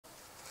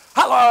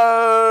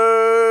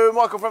Hello,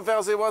 Michael from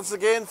Fowles here once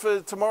again for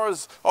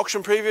tomorrow's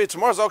auction preview.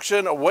 Tomorrow's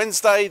auction,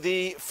 Wednesday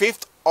the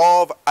 5th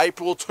of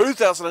April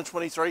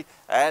 2023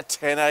 at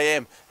 10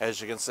 a.m.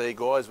 As you can see,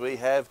 guys, we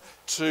have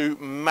two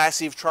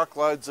massive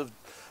truckloads of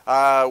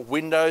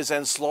windows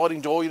and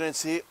sliding door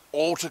units here,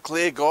 all to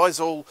clear,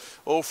 guys, all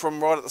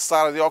from right at the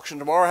start of the auction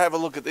tomorrow. Have a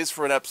look at this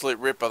for an absolute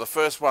ripper. The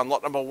first one,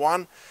 lot number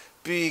 1,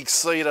 big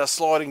cedar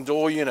sliding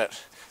door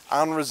unit,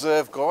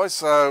 unreserved, guys.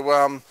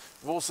 So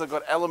we've also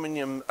got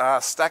aluminium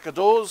stacker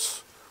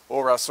doors,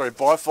 or sorry,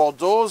 bifold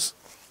doors.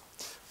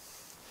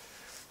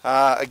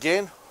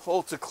 Again,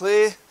 all to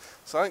clear.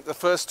 So I think the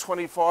first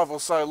 25 or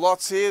so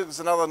lots here. There's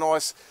another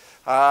nice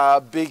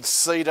big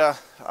cedar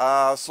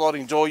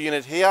sliding door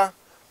unit here.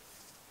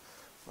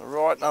 All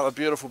right, another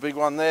beautiful big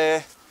one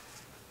there.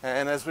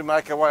 And as we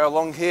make our way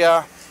along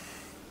here,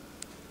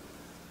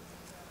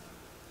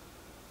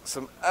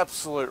 some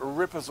absolute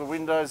rippers of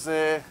windows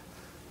there,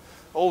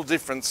 all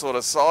different sort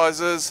of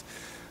sizes.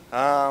 You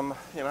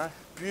know,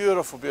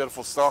 beautiful,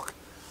 beautiful stock,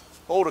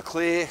 all to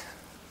clear.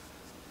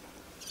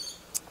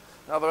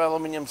 Another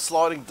aluminium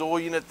sliding door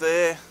unit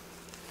there.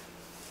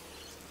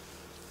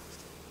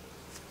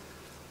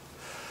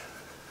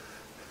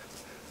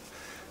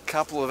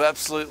 Couple of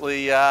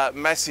absolutely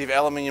massive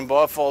aluminium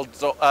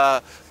bifold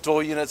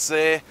door units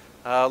there,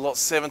 lot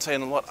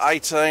 17 and lot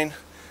 18.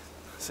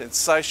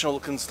 Sensational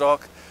looking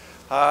stock.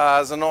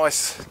 There's a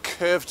nice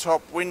curved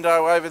top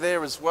window over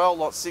there as well,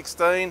 lot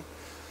 16.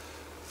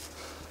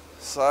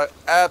 So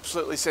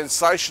absolutely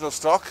sensational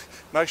stock.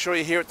 Make sure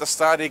you're here at the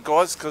start here,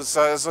 guys, because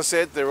as I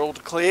said, they're all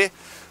to clear,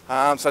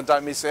 so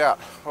don't miss out.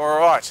 All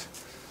right,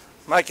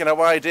 making our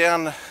way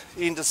down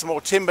into some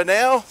more timber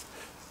now.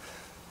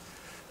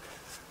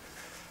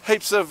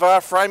 Heaps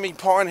of framing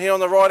pine here on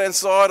the right hand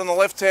side. On the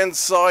left hand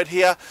side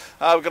here,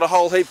 we've got a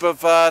whole heap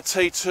of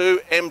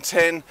T2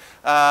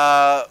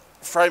 M10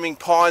 framing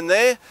pine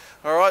there.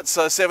 All right,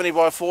 so 70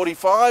 by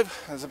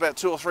 45. There's about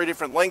 2 or 3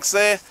 different lengths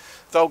there.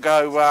 They'll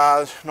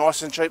go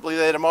nice and cheaply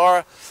there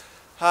tomorrow.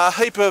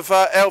 Heap of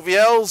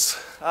LVLs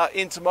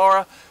in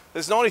tomorrow.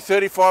 There's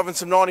 9035 and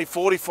some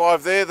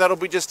 9045 there. That'll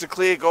be just to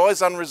clear,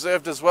 guys,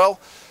 unreserved as well.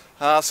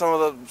 Some of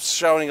them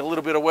showing a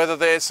little bit of weather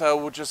there, so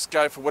we'll just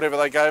go for whatever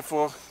they go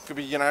for. Could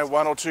be, you know,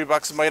 $1 or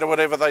 $2 a metre,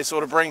 whatever they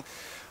sort of bring.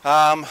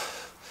 So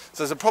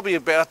there's probably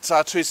about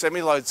 2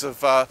 semi-loads of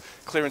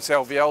clearance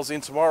LVLs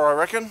in tomorrow, I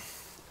reckon.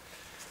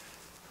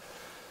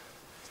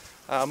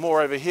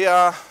 More over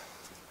here.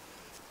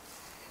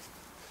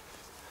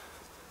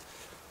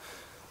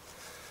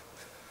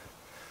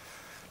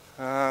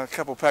 A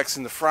couple packs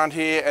in the front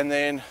here, and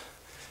then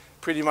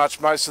pretty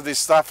much most of this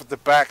stuff at the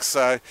back.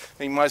 So I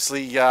think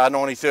mostly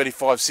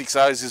 9035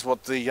 6.0s is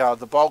what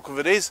the bulk of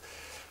it is.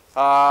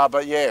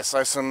 But yeah,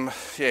 so some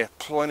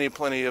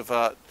plenty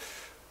of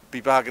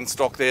big bargain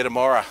stock there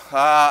tomorrow.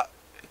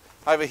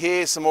 Over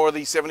here, some more of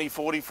the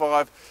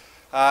 7045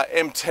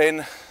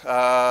 M10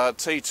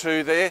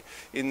 T2 there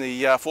in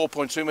the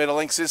 4.2 metre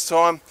lengths this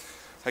time.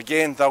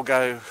 Again, they'll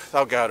go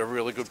at a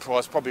really good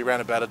price, probably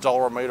around about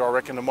 $1 a metre, I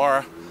reckon,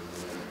 tomorrow.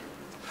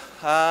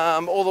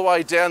 All the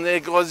way down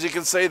there, guys, as you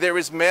can see, there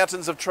is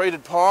mountains of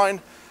treated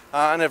pine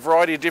in a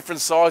variety of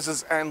different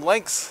sizes and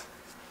lengths.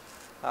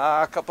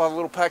 A couple of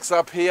little packs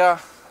up here.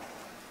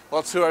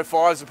 Lot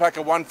 205s, a pack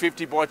of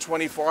 150 by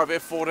 25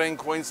 F14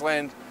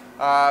 Queensland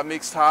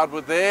mixed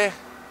hardwood there.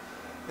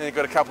 Then you've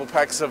got a couple of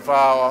packs of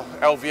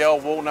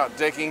LVL walnut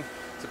decking.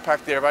 It's a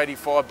pack there of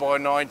 85 by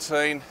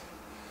 19.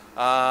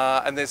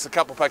 And there's a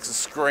couple of packs of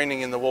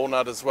screening in the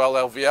walnut as well,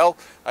 LVL,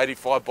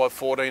 85 by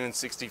 14 and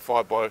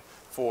 65 by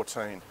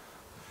 14.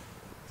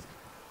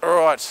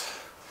 Alright,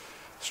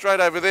 straight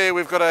over there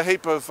we've got a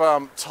heap of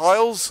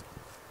tiles.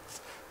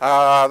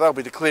 They'll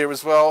be to clear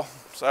as well.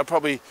 So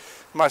probably,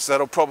 most of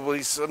that'll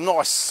probably some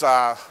nice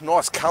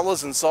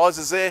colours and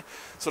sizes there.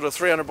 Sort of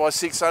 300 by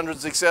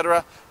 600s,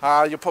 etc.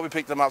 You'll probably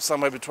pick them up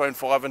somewhere between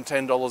 $5 and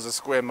 $10 a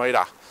square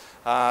metre.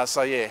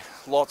 So yeah,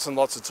 lots and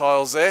lots of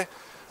tiles there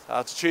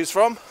to choose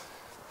from.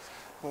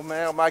 We'll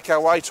now make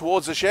our way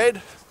towards the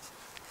shed.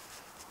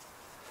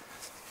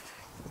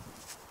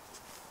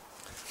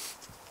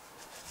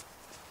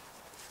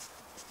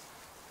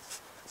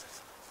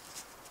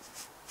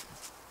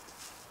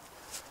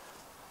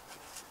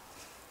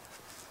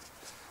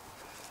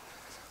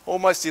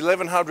 Almost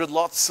 1,100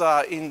 lots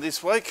in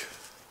this week.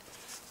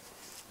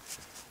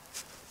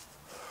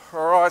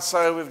 Alright,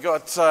 so we've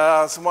got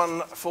some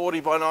 140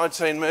 by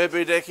 19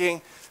 Merbau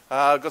decking.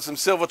 Got some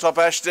silver top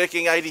ash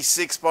decking,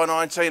 86 by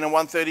 19 and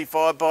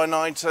 135 by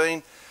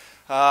 19.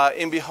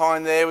 In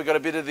behind there we've got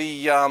a bit of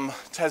the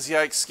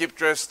Tassie Oak skip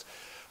dressed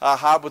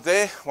hardwood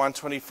there,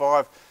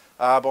 125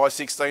 by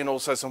 16,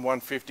 also some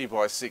 150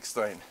 by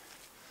 16.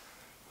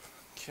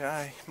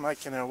 Okay,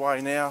 making our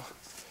way now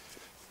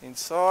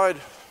inside.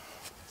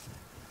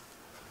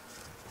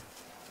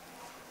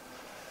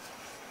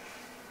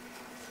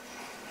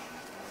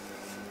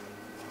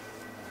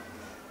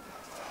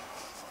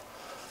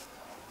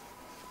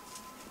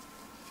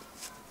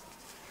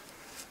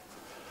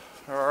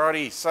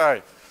 Alrighty,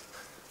 so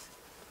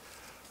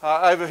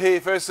Over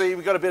here, firstly,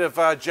 we've got a bit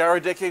of Jarrow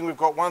decking. We've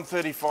got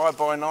 135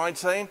 by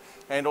 19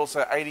 and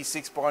also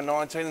 86 by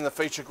 19 in the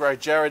feature grade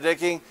Jarrow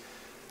decking.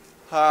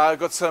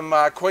 Got some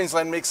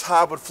Queensland mixed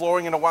hardwood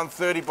flooring in a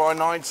 130 by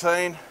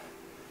 19.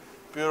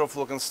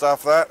 Beautiful looking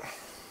stuff, that.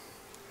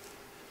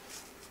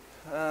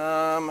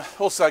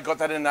 Also got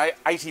that in a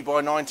 80 by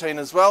 19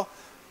 as well.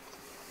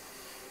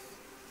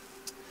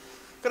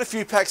 Got a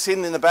few packs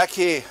in the back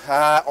here.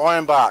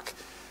 Ironbark.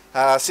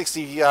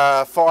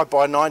 65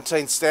 by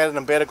 19 standard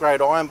and better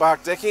grade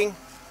ironbark decking.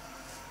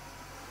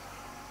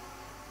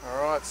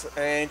 Alright,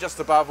 and just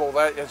above all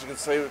that, as you can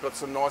see, we've got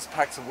some nice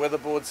packs of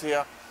weatherboards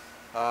here.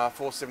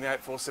 478,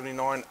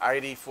 479,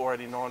 80,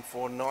 489,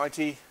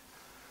 490.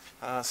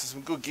 So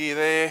some good gear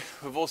there.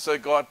 We've also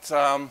got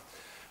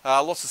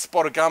lots of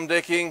spotted gum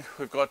decking.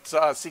 We've got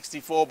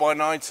 64 by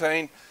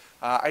 19,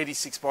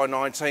 86 by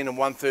 19 and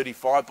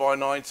 135 by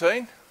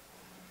 19.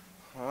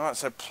 Alright,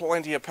 so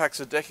plenty of packs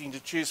of decking to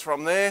choose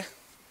from there.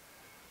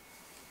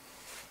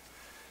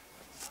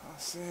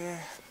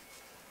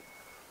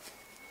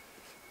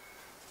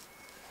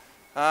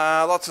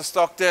 Lots of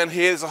stock down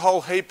here. There's a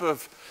whole heap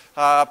of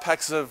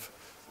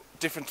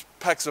different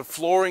packs of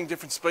flooring,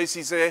 different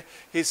species there.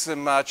 Here's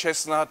some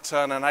chestnut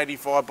and an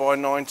 85 by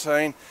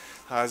 19.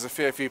 There's a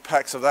fair few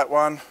packs of that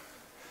one.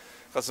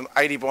 Got some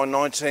 80 by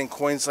 19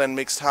 Queensland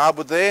mixed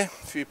hardwood there. A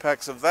few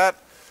packs of that.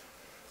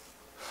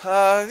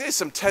 There's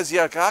some Tassie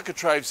oak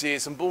architraves here,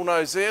 some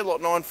bullnose there,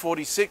 lot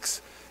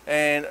 946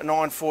 and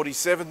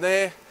 947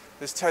 there.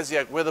 There's Tassie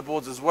oak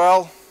weatherboards as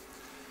well.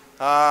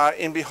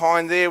 In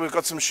behind there we've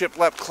got some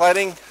shiplap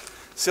cladding,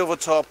 silver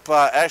top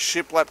ash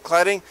shiplap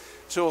cladding,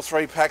 2 or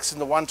 3 packs in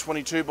the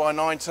 122 by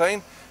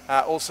 19.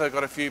 Also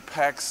got a few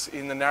packs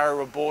in the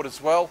narrower board as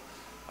well,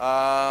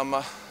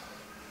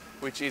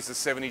 which is the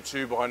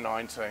 72 by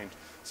 19.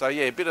 So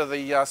yeah, a bit of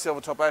the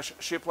silver top ash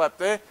shiplap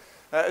there.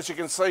 As you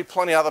can see,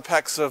 plenty of other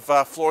packs of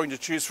flooring to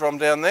choose from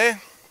down there.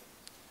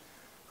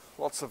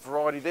 Lots of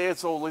variety there.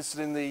 It's all listed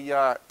in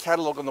the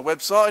catalogue on the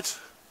website.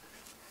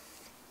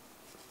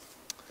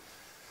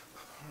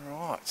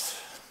 Right.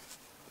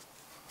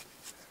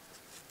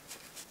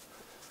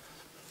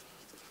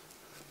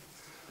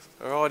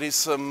 Alright, here's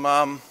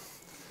some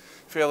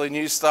fairly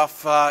new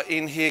stuff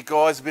in here,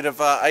 guys. A bit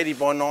of 80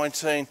 by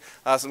 19,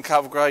 some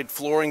cover grade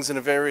floorings in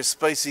a various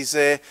species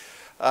there.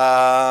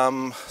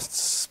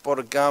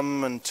 Spotted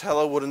gum and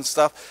tallow wood and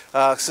stuff.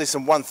 I see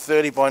some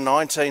 130 by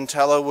 19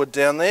 tallow wood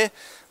down there.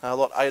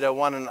 Lot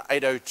 801 and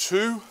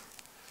 802.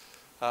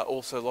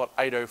 Also lot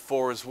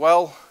 804 as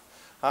well.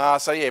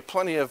 So yeah,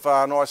 plenty of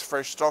nice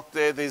fresh stock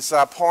there. There's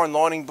pine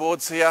lining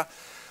boards here.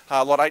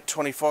 Lot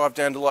 825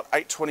 down to lot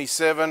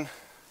 827.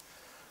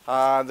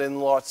 Then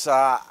lots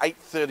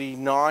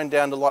 839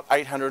 down to lot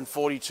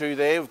 842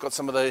 there. We've got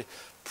some of the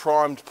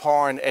primed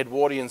pine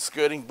Edwardian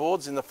skirting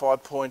boards in the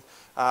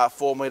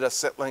 5.4 metre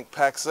set length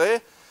packs there.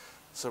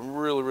 Some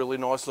really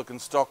nice looking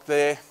stock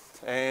there.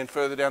 And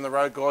further down the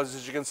road, guys,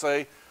 as you can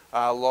see,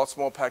 lots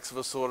more packs of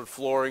assorted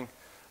flooring.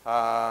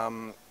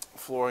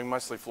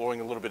 Mostly flooring,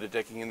 a little bit of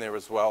decking in there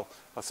as well.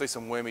 I see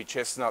some wormy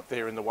chestnut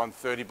there in the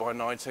 130 by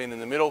 19 in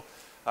the middle.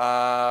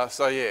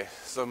 So yeah,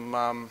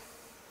 some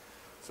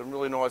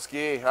really nice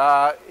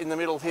gear. In the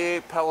middle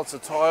here, pallets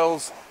of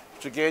tiles,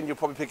 which again you'll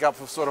probably pick up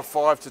for sort of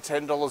 $5 to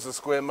 $10 a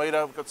square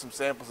metre. We've got some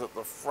samples at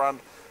the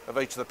front of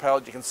each of the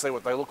pallets. You can see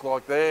what they look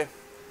like there.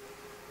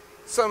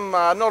 Some,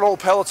 not all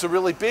pallets are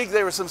really big.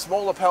 There are some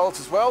smaller pallets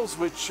as well,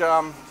 which you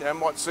know,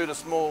 might suit a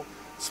small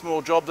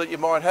job that you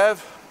might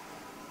have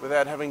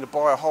without having to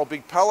buy a whole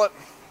big pallet.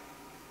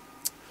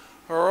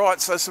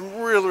 Alright, so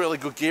some really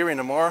good gear in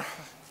tomorrow.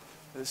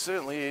 There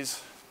certainly is.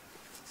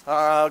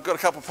 I've got a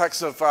couple of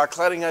packs of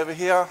cladding over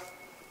here.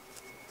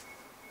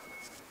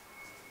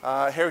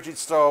 Heritage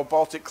style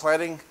Baltic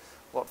cladding,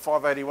 lot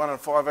 581 and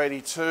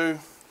 582.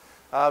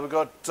 We've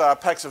got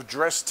packs of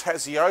dressed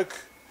Tassie oak.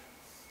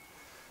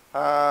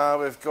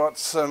 We've got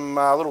some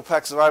little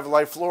packs of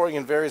overlay flooring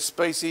in various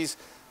species.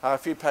 A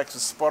few packs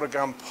of spotted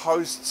gum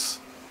posts,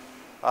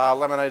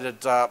 laminated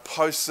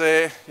posts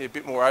there. A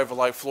bit more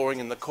overlay flooring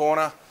in the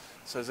corner.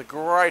 So there's a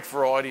great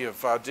variety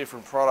of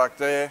different product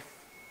there.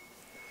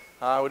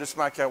 We'll just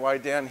make our way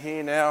down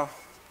here now.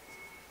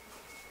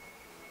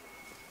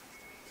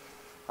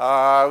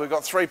 We've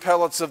got 3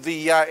 pallets of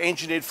the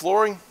engineered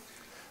flooring.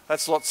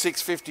 That's lot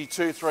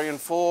 652, 3 and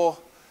 4.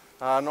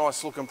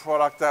 Nice looking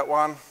product, that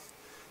one.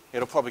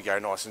 It'll probably go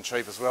nice and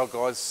cheap as well,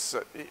 guys.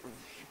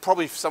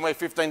 Probably somewhere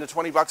 15 to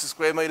 20 bucks a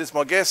square metre is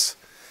my guess.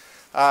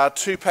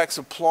 2 packs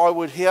of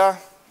plywood here.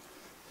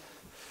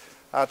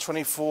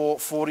 24,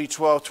 40,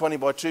 12, 20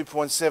 by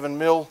 2.7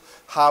 mil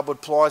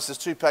hardwood plies. There's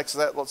 2 packs of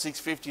that, lot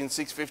 650 and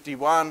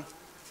 651.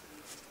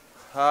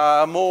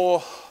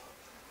 More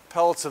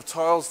pallets of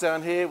tiles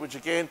down here, which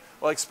again,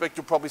 I expect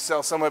you'll probably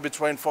sell somewhere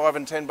between 5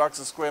 and 10 bucks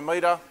a square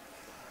metre.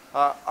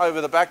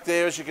 Over the back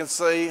there, as you can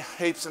see,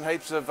 heaps and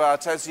heaps of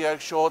Tassie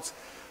oak shorts.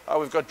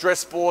 We've got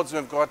dress boards,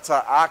 we've got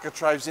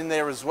architraves in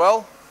there as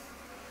well.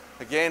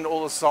 Again,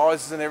 all the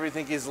sizes and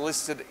everything is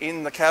listed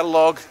in the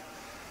catalogue.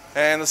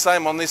 And the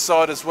same on this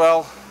side as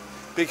well.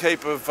 big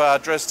heap of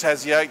dressed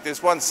Tassie oak.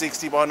 There's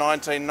 160 by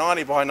 19,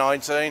 90 by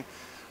 19,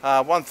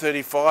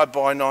 135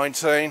 by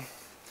 19.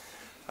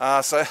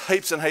 So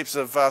heaps and heaps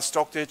of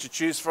stock there to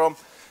choose from.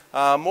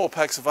 More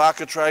packs of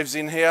architraves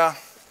in here.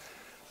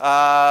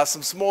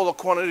 Some smaller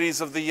quantities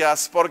of the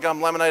spotted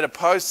gum laminated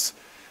posts,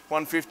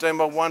 115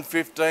 by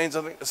 115s.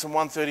 I think there's some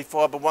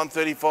 135 by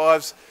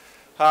 135s.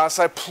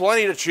 So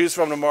plenty to choose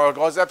from tomorrow,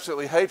 guys.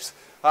 Absolutely heaps.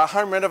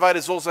 Home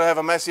renovators also have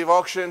a massive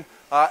auction,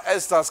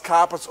 as does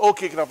carpets, all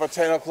kicking off at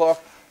 10 o'clock.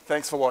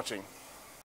 Thanks for watching.